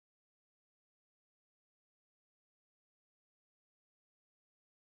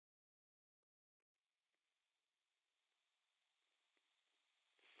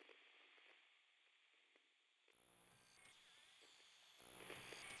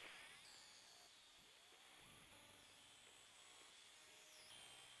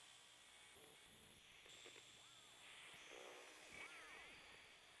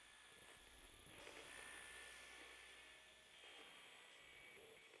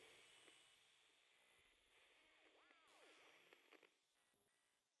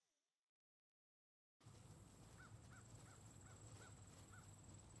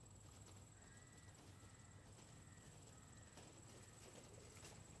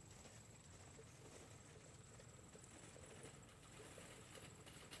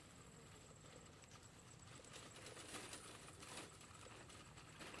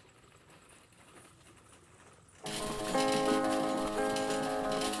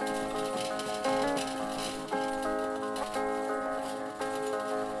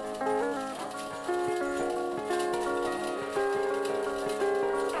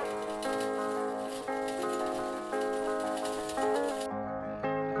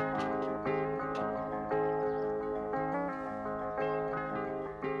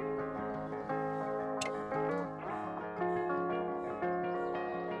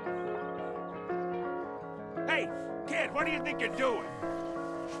what do you think you're doing?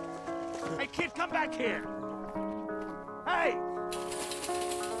 Hey, kid, come back here. Hey!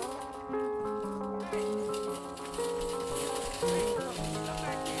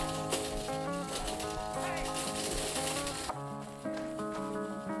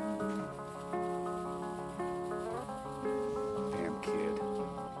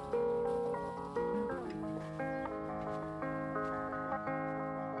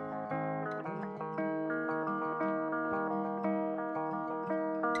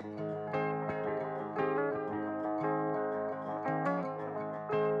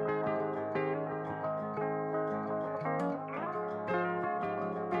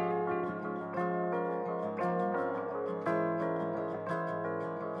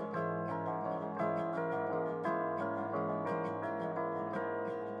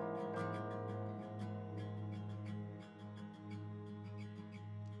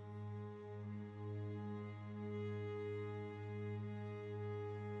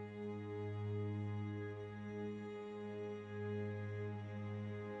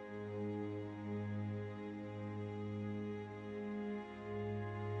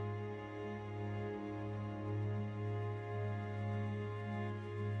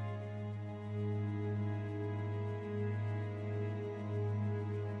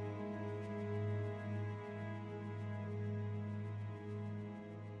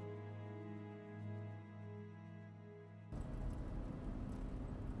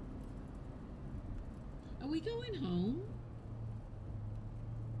 Are we going home?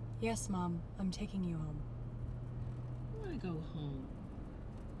 Yes, Mom. I'm taking you home. I want to go home.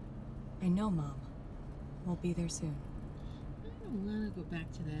 I know, Mom. We'll be there soon. I don't want to go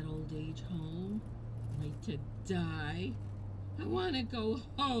back to that old age home. Wait to die. I want to go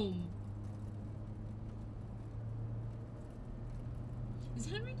home. Is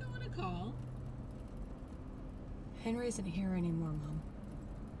Henry going to call? Henry isn't here anymore, Mom.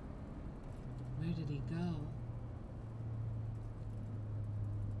 Where did he go?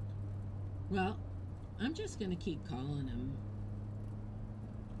 Well, I'm just gonna keep calling him.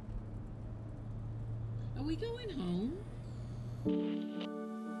 Are we going home?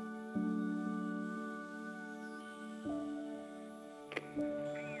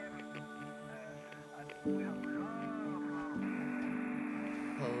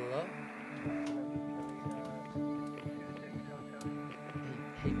 Hello?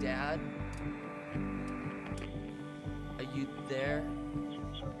 Hey, Dad? Are you there?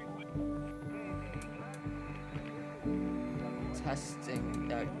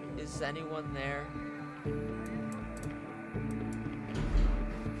 Testing. Is anyone there?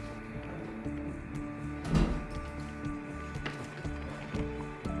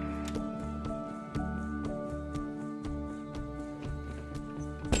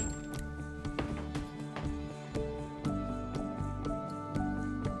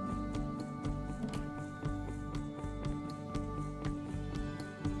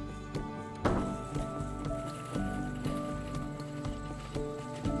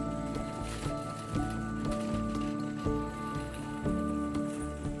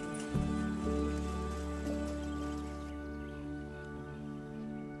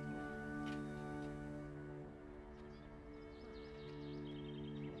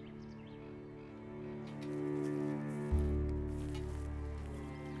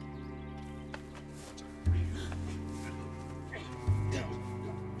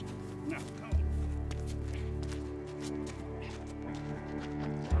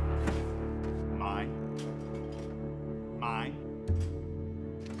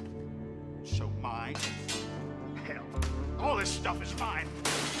 This stuff is mine.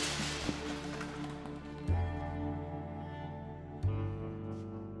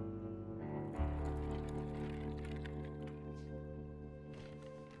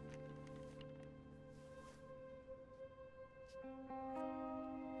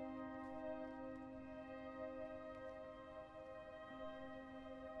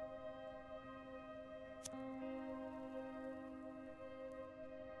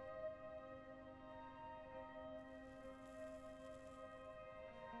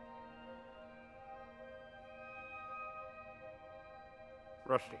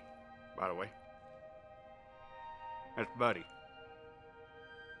 Rusty, by the way. That's Buddy.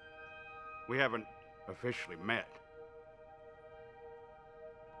 We haven't officially met.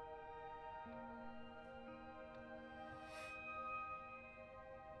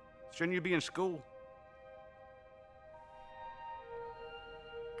 Shouldn't you be in school?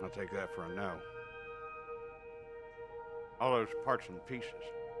 I'll take that for a no. All those parts and pieces.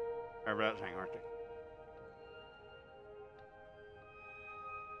 Everything, aren't they?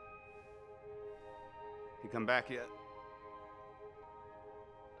 You come back yet?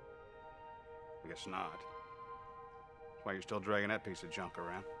 guess not. That's why you're still dragging that piece of junk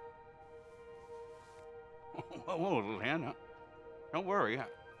around. Whoa, little hen. Don't worry. I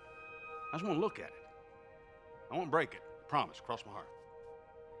just want to look at it. I won't break it. Promise. Cross my heart.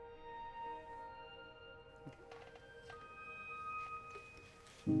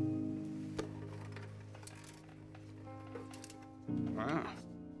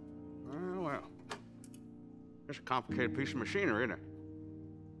 Well. It's a complicated piece of machinery, isn't it?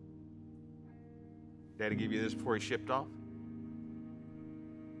 Daddy give you this before he shipped off?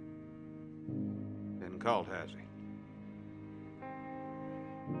 Hadn't called, has he?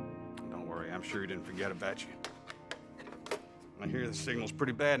 Don't worry, I'm sure he didn't forget about you. I hear the signal's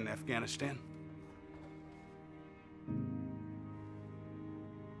pretty bad in Afghanistan.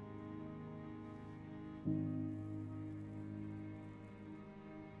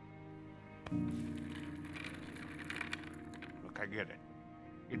 Look, I get it.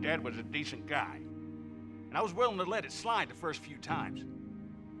 Your dad was a decent guy. And I was willing to let it slide the first few times.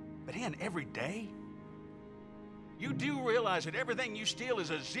 But hen, every day? You do realize that everything you steal is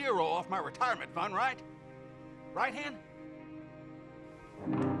a zero off my retirement fund, right? Right, hen?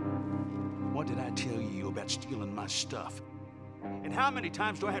 What did I tell you about stealing my stuff? And how many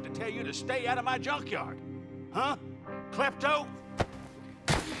times do I have to tell you to stay out of my junkyard? Huh? Klepto?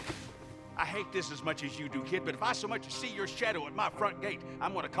 I hate this as much as you do, kid, but if I so much as see your shadow at my front gate,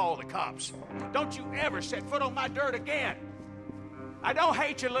 I'm gonna call the cops. Don't you ever set foot on my dirt again. I don't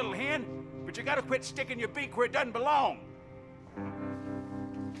hate you, little hen, but you gotta quit sticking your beak where it doesn't belong.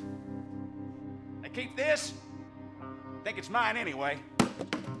 Now keep this. Think it's mine anyway.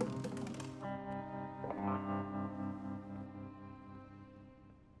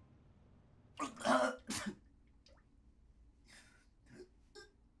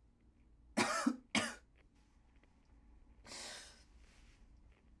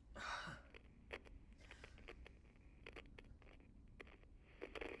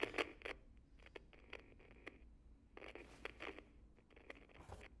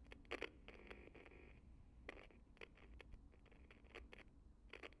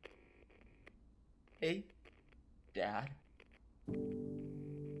 Hey, Dad.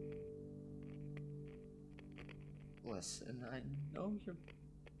 Listen, I know you're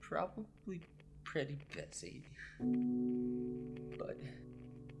probably pretty busy, but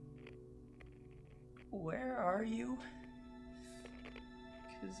where are you?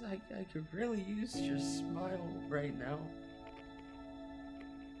 'Cause I could really use your smile right now.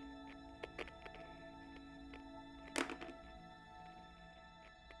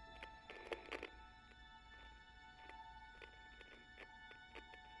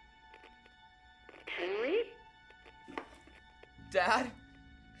 Dad?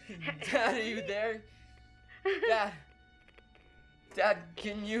 Dad, are you there? Dad? Dad,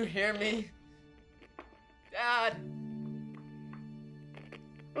 can you hear me? Dad!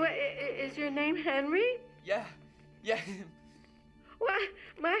 What, is your name Henry? Yeah. Why,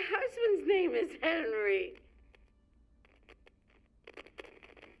 my husband's name is Henry.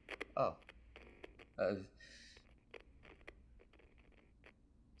 Oh.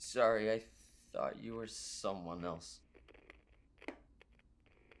 Sorry, I thought you were someone else.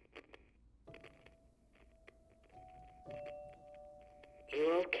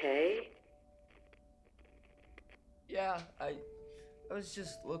 You okay? Yeah, I was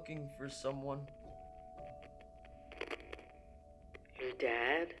just looking for someone. Your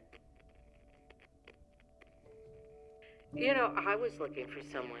dad? You know, I was looking for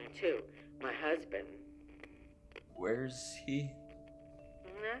someone too. My husband. Where's he?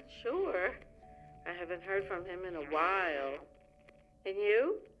 I'm not sure. I haven't heard from him in a while. And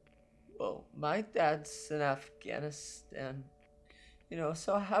you? Well, my dad's in Afghanistan. You know,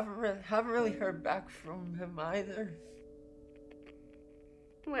 so I haven't really heard back from him either.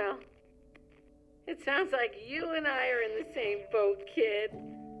 Well, it sounds like you and I are in the same boat, kid.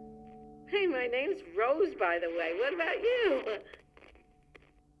 Hey, my name's Rose, by the way. What about you?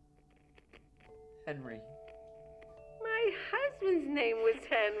 Henry. My husband's name was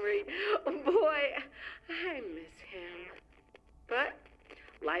Henry. Oh, boy, I miss him. But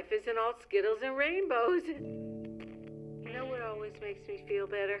life isn't all Skittles and rainbows. You know what always makes me feel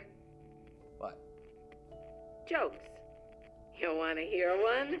better? What? Jokes. You want to hear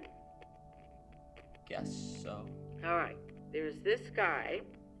one? Guess so. All right. There's this guy,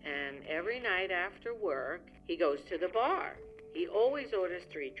 and every night after work, he goes to the bar. He always orders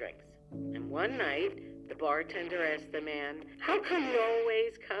 3 drinks. And one night, the bartender asked the man, "How come you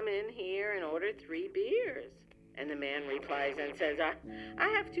always come in here and order 3 beers?" And the man replies and says, I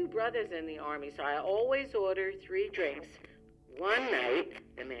have 2 brothers in the army, so I always order 3 drinks. One night,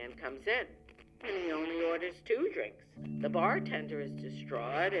 the man comes in. and he only orders 2 drinks. The bartender is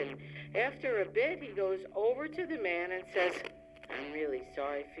distraught, and after a bit, he goes over to the man and says, "I'm really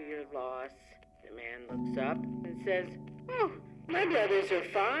sorry for your loss." The man looks up and says, "Oh, my brothers are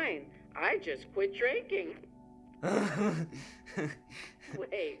fine. I just quit drinking."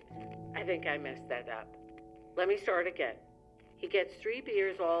 Wait, I think I messed that up. Let me start again. He gets 3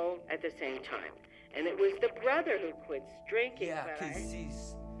 beers all at the same time, and it was the brother who quits drinking. Yeah, but because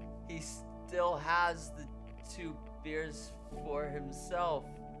he still has the 2 beers for himself.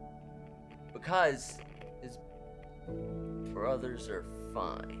 Because his brothers are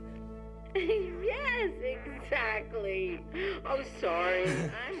fine. Yes, exactly. Oh, sorry.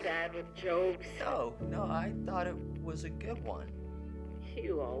 I'm bad with jokes. No, I thought it was a good one.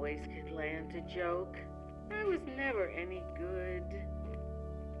 You always could land a joke. I was never any good.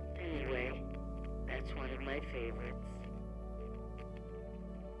 Anyway, that's one of my favorites.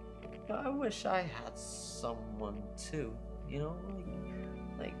 I wish I had someone too, you know,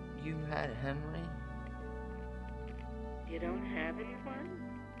 like you had Henry. You don't have anyone?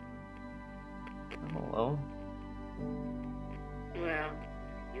 I'm alone. Well,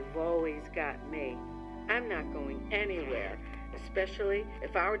 you've always got me. I'm not going anywhere, especially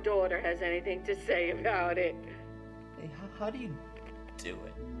if our daughter has anything to say about it. Hey, how do you do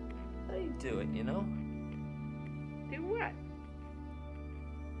it? How do you do it, you know? Do what?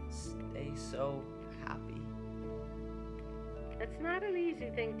 Stay so happy. That's not an easy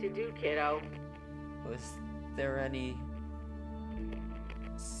thing to do, kiddo. Was there any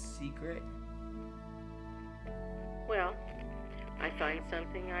secret? Well, I find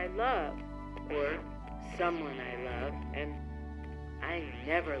something I love, or someone I love, and I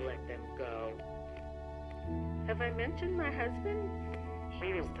never let them go. Have I mentioned my husband?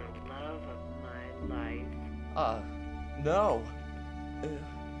 He was the love of my life. No.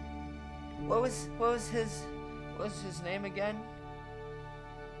 What was his name again?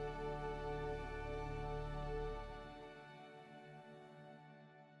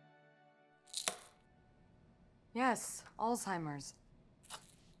 Yes, Alzheimer's.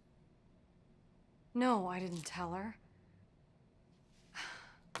 No, I didn't tell her.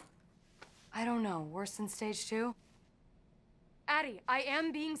 I don't know, worse than stage 2? Addie, I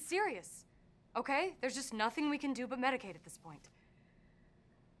am being serious, okay? There's just nothing we can do but medicate at this point.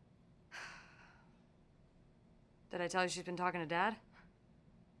 Did I tell you she's been talking to Dad?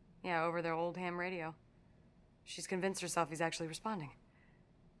 Yeah, over their old ham radio. She's convinced herself he's actually responding.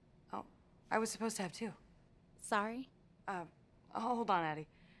 Oh, I was supposed to have 2. Sorry? Hold on, Addie.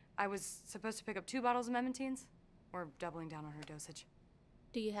 I was supposed to pick up 2 bottles of Mementines. We're doubling down on her dosage.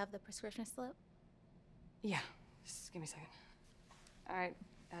 Do you have the prescription slip? Yeah, just give me a second. All right,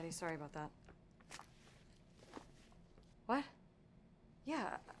 Addie, sorry about that. What?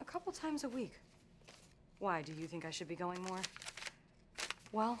 Yeah, a couple times a week. Why, do you think I should be going more?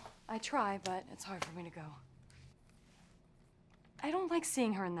 Well, I try, but it's hard for me to go. I don't like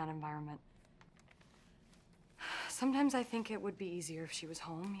seeing her in that environment. Sometimes I think it would be easier if she was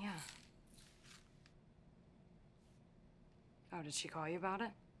home, yeah. Oh, did she call you about it?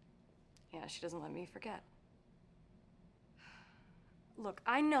 Yeah, she doesn't let me forget. Look,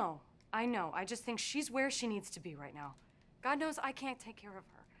 I know. I just think she's where she needs to be right now. God knows I can't take care of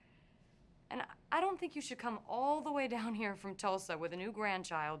her. And I don't think you should come all the way down here from Tulsa with a new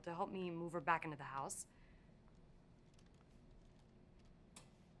grandchild to help me move her back into the house.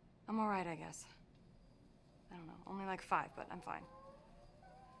 I'm all right, I guess. I don't know, only like 5, but I'm fine.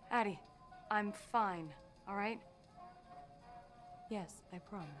 Addie, I'm fine, all right? Yes, I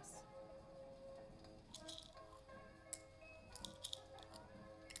promise.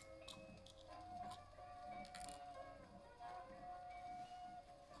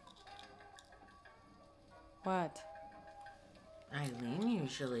 What? Eileen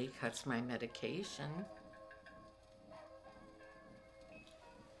usually cuts my medication.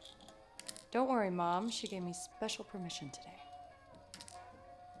 Don't worry, Mom. She gave me special permission today.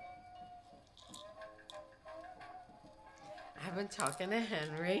 I've been talking to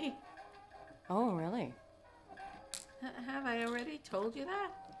Henry. Oh, really? Have I already told you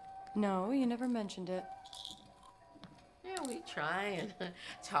that? No, you never mentioned it. Yeah, we try and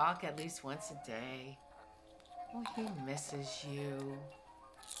talk at least once a day. Oh, he misses you.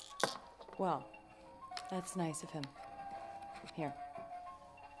 Well, that's nice of him. Here.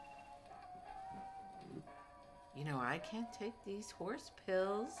 You know, I can't take these horse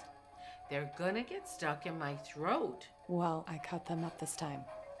pills. They're gonna get stuck in my throat. Well, I cut them up this time.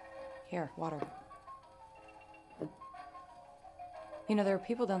 Here, water. You know, there are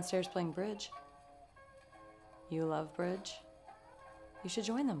people downstairs playing bridge. You love bridge? You should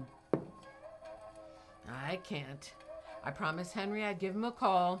join them. I can't. I promised Henry I'd give him a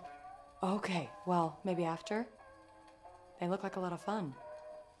call. Okay, well, maybe after? They look like a lot of fun.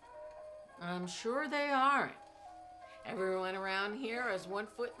 I'm sure they aren't. Everyone around here has one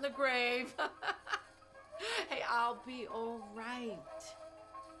foot in the grave. Hey, I'll be all right.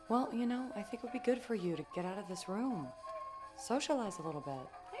 Well, you know, I think it would be good for you to get out of this room. Socialize a little bit.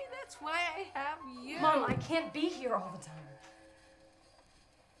 Hey, that's why I have you. Mom, I can't be here all the time.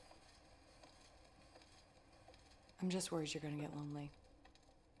 I'm just worried you're gonna get lonely.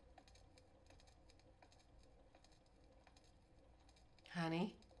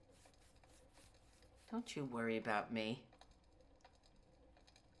 Honey, don't you worry about me.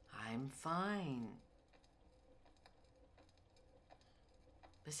 I'm fine.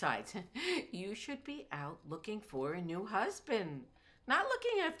 Besides, you should be out looking for a new husband, not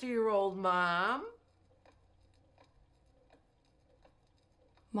looking after your old mom.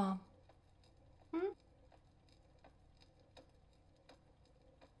 Mom.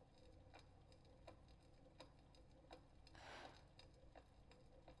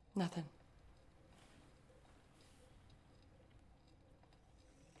 Nothing.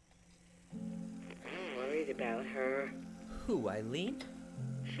 I'm worried about her. Who, Eileen?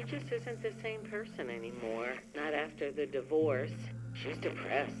 She just isn't the same person anymore. Not after the divorce. She's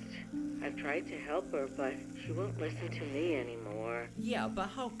depressed. I've tried to help her, but she won't listen to me anymore. Yeah, but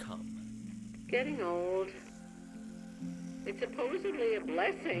how come? Getting old. It's supposedly a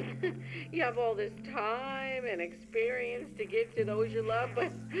blessing. You have all this time and experience to give to those you love,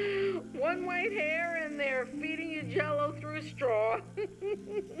 but one white hair and they're feeding you Jell-O through a straw.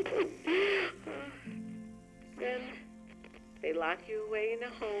 Then they lock you away in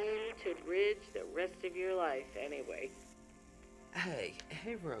a home to bridge the rest of your life anyway. Hey,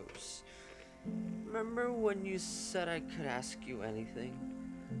 Rose. Remember when you said I could ask you anything?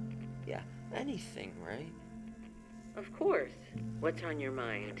 Yeah, anything, right? Of course. What's on your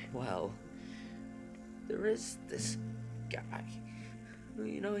mind? Well, there is this guy.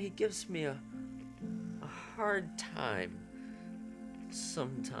 You know, he gives me a hard time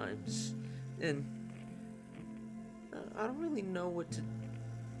sometimes. And I don't really know what to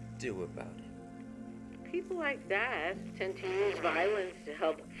do about it. People like that tend to use violence to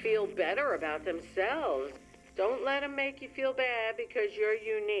help feel better about themselves. Don't let them make you feel bad because you're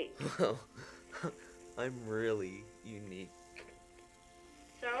unique. Well, I'm really unique.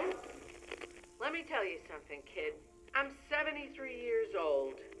 So, let me tell you something, kid. I'm 73 years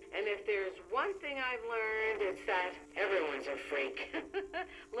old, and if there's one thing I've learned, it's that everyone's a freak.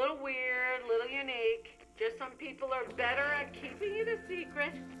 Little weird, little unique. Just some people are better at keeping it a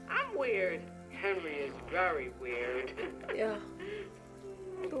secret. I'm weird. Henry is very weird. Yeah.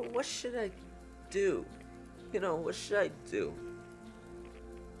 But what should I do? You know, what should I do?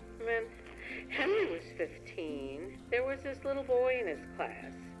 When Henry was 15, there was this little boy in his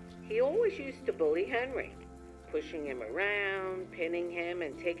class. He always used to bully Henry, pushing him around, pinning him,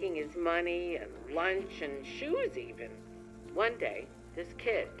 and taking his money and lunch and shoes even. One day, this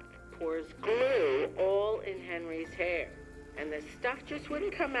kid pours glue all in Henry's hair, and the stuff just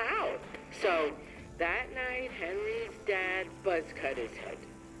wouldn't come out. So that night, Henry's dad buzz-cut his head.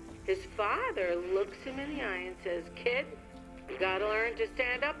 His father looks him in the eye and says, "Kid, you gotta learn to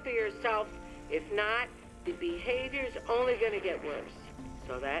stand up for yourself. If not, the behavior's only gonna get worse."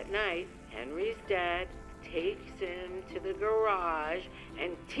 So that night, Henry's dad takes him to the garage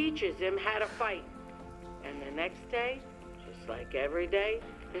and teaches him how to fight. And the next day, just like every day,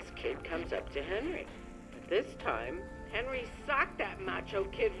 this kid comes up to Henry. But this time, Henry socked that macho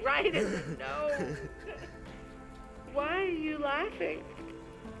kid right in the nose. Why are you laughing?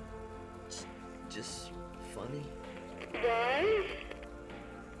 It's just funny. Why?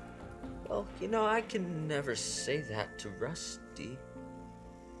 Well, you know, I can never say that to Rusty.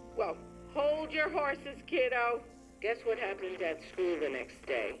 Well, hold your horses, kiddo. Guess what happened at school the next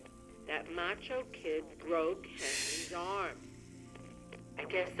day? That macho kid broke Henry's arm. I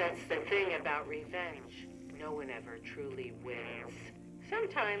guess that's the thing about revenge. No one ever truly wins.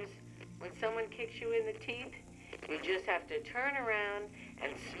 Sometimes, when someone kicks you in the teeth, you just have to turn around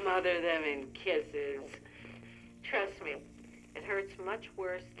and smother them in kisses. Trust me, it hurts much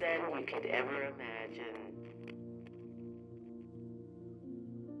worse than you could ever imagine.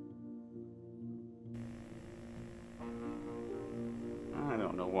 I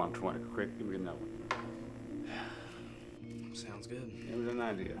don't know 120. Quick, give me another one. Sounds good. It was an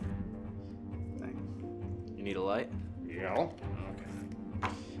idea. Thanks. You need a light? Yeah.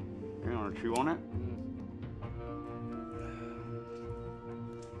 Okay. You want to chew on it?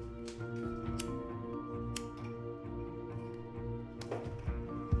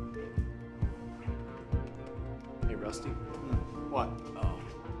 Rusty, What? oh,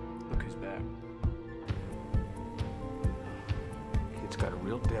 look who's back. Kid's got a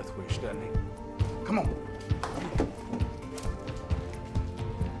real death wish, doesn't he? Come on.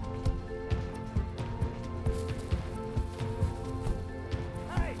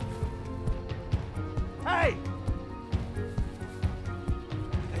 Hey! Hey!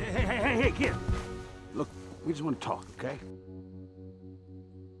 Hey, kid. Look, we just want to talk, okay?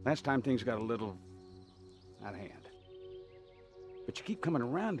 Last time things got a little out of hand. But you keep coming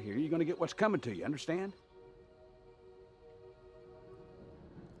around here, you're gonna get what's coming to you, understand?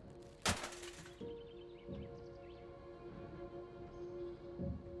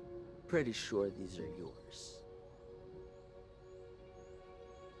 Pretty sure these are yours.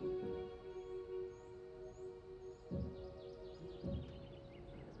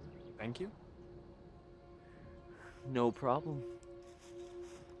 Thank you. No problem.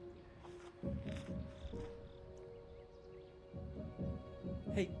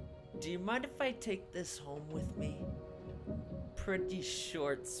 Hey, do you mind if I take this home with me? Pretty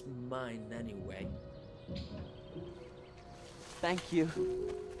sure it's mine anyway. Thank you.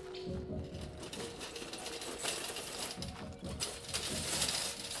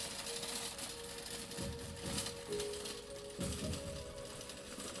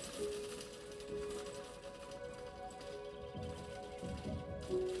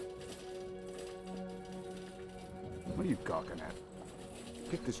 What are you gawking at?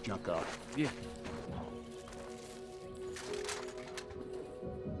 Pick this junk up. Yeah.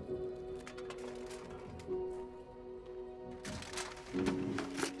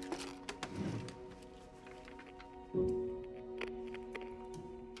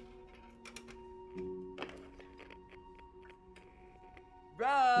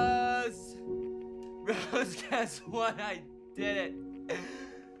 Rose! Rose, guess what? I did it.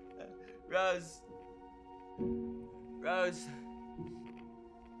 Rose. Rose.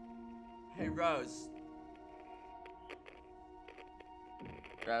 Hey, Rose.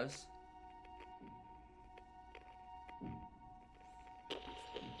 Rose?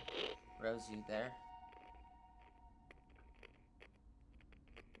 Rose, you there?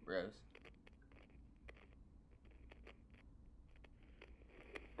 Rose?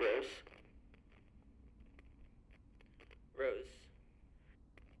 Rose? Rose?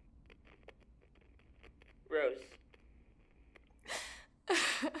 Rose?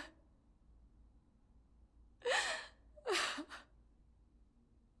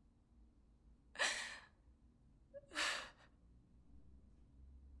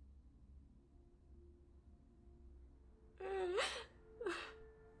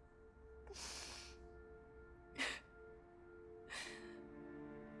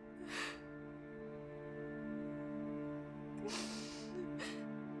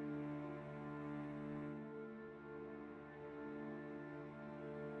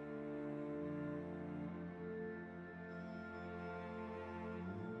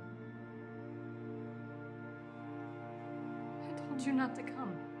 I told you not to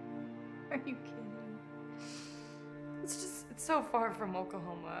come. Are you kidding? It's so far from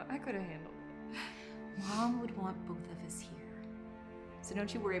Oklahoma. I could have handled it. Mom would want both of us here. So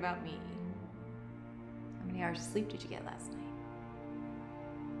don't you worry about me. How many hours of sleep did you get last night?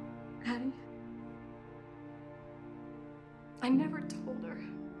 Hattie? I never told her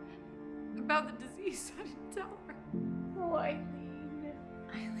about the disease. I didn't tell her. Oh, Eileen.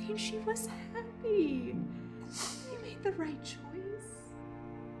 Eileen, she was happy. You made the right choice.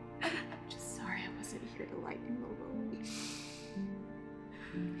 I'm just sorry I wasn't here to lighten your load.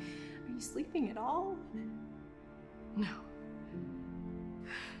 Are you sleeping at all? No.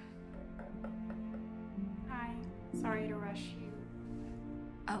 Hi. Sorry to rush you.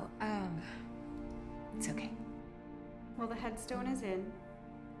 Oh, it's okay. Well, the headstone is in,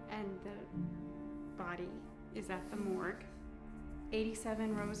 and the body is at the morgue.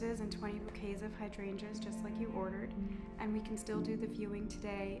 87 roses and 20 bouquets of hydrangeas, just like you ordered. And we can still do the viewing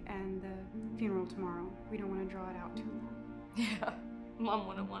today and the funeral tomorrow. We don't want to draw it out too long. Yeah, Mom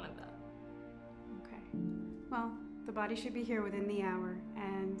would have wanted that. Okay. Well, the body should be here within the hour,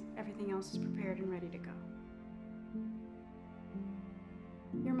 and everything else is prepared and ready to go.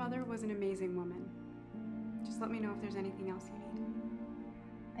 Your mother was an amazing woman. Just let me know if there's anything else you need.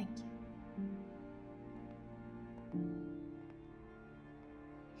 Thank you.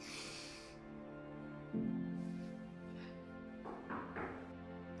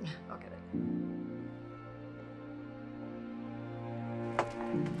 I'll get it.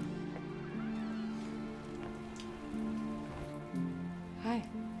 Hi.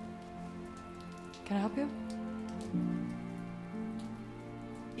 Can I help you?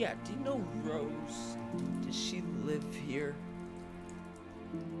 Yeah, do you know Rose? Does she live here?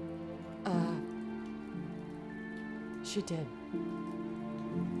 She did.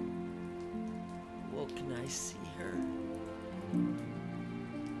 Well, can I see her?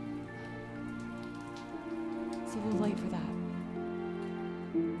 It's a little late for that.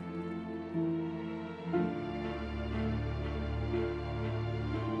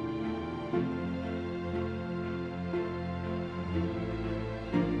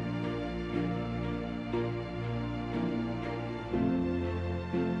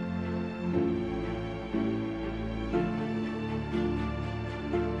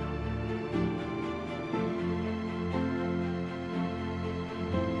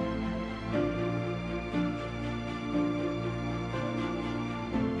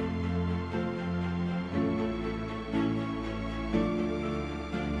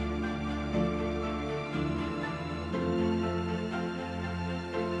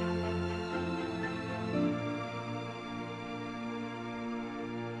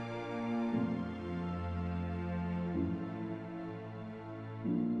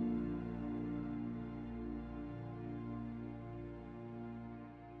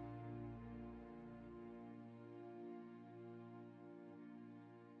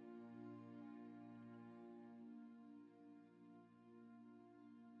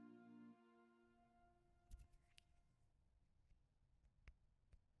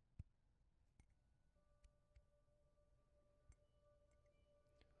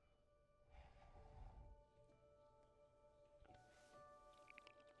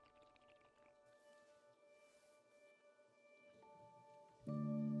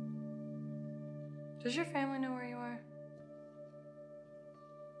 Does your family know where you are?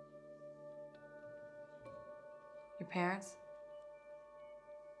 Your parents?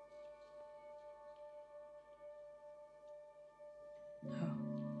 Oh.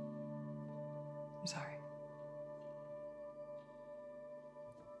 I'm sorry.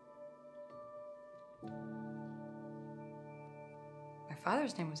 My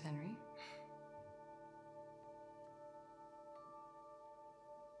father's name was Henry.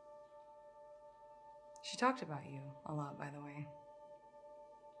 She talked about you a lot, by the way.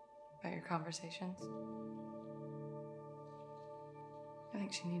 About your conversations. I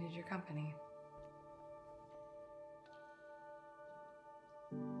think she needed your company.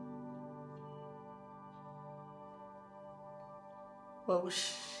 What was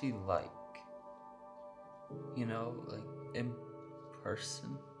she like? You know, like in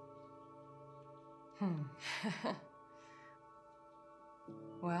person?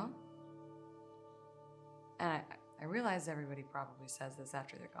 Well, and I realize everybody probably says this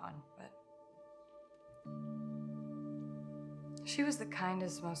after they're gone, but she was the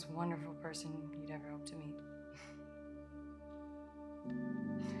kindest, most wonderful person you'd ever hope to meet.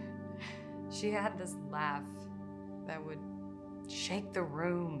 She had this laugh that would shake the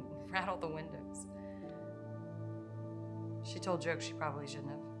room, rattle the windows. She told jokes she probably shouldn't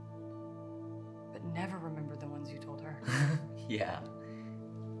have, but never remembered the ones you told her. Yeah.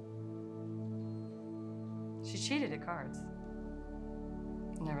 She cheated at cards.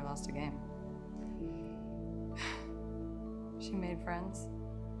 Never lost a game. She made friends.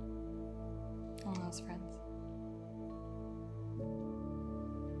 And lost friends.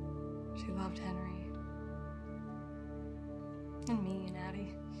 She loved Henry. And me and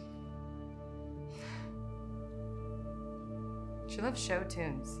Addie. She loved show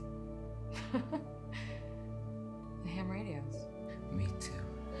tunes. And ham radios. Me too.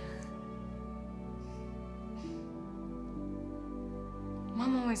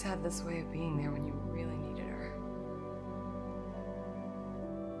 Mom always had this way of being there when you really needed her.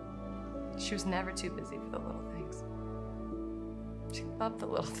 She was never too busy for the little things. She loved the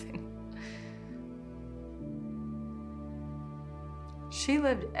little things. She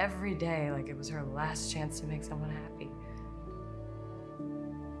lived every day like it was her last chance to make someone happy.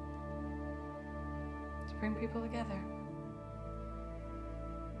 To bring people together.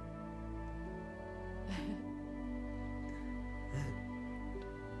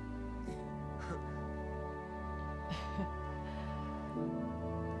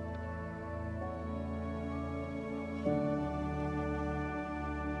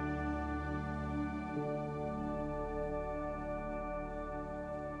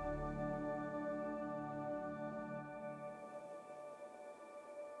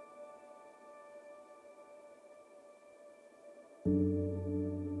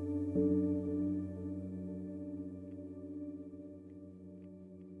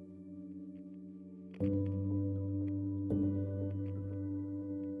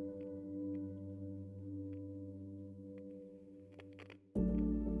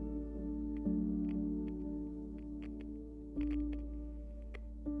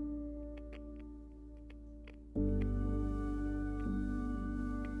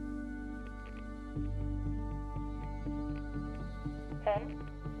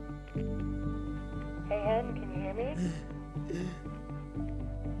 baby?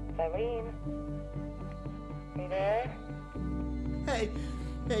 Eileen? You there? Hey,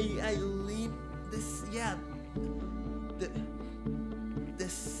 Eileen.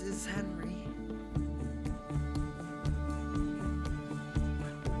 This is Henry.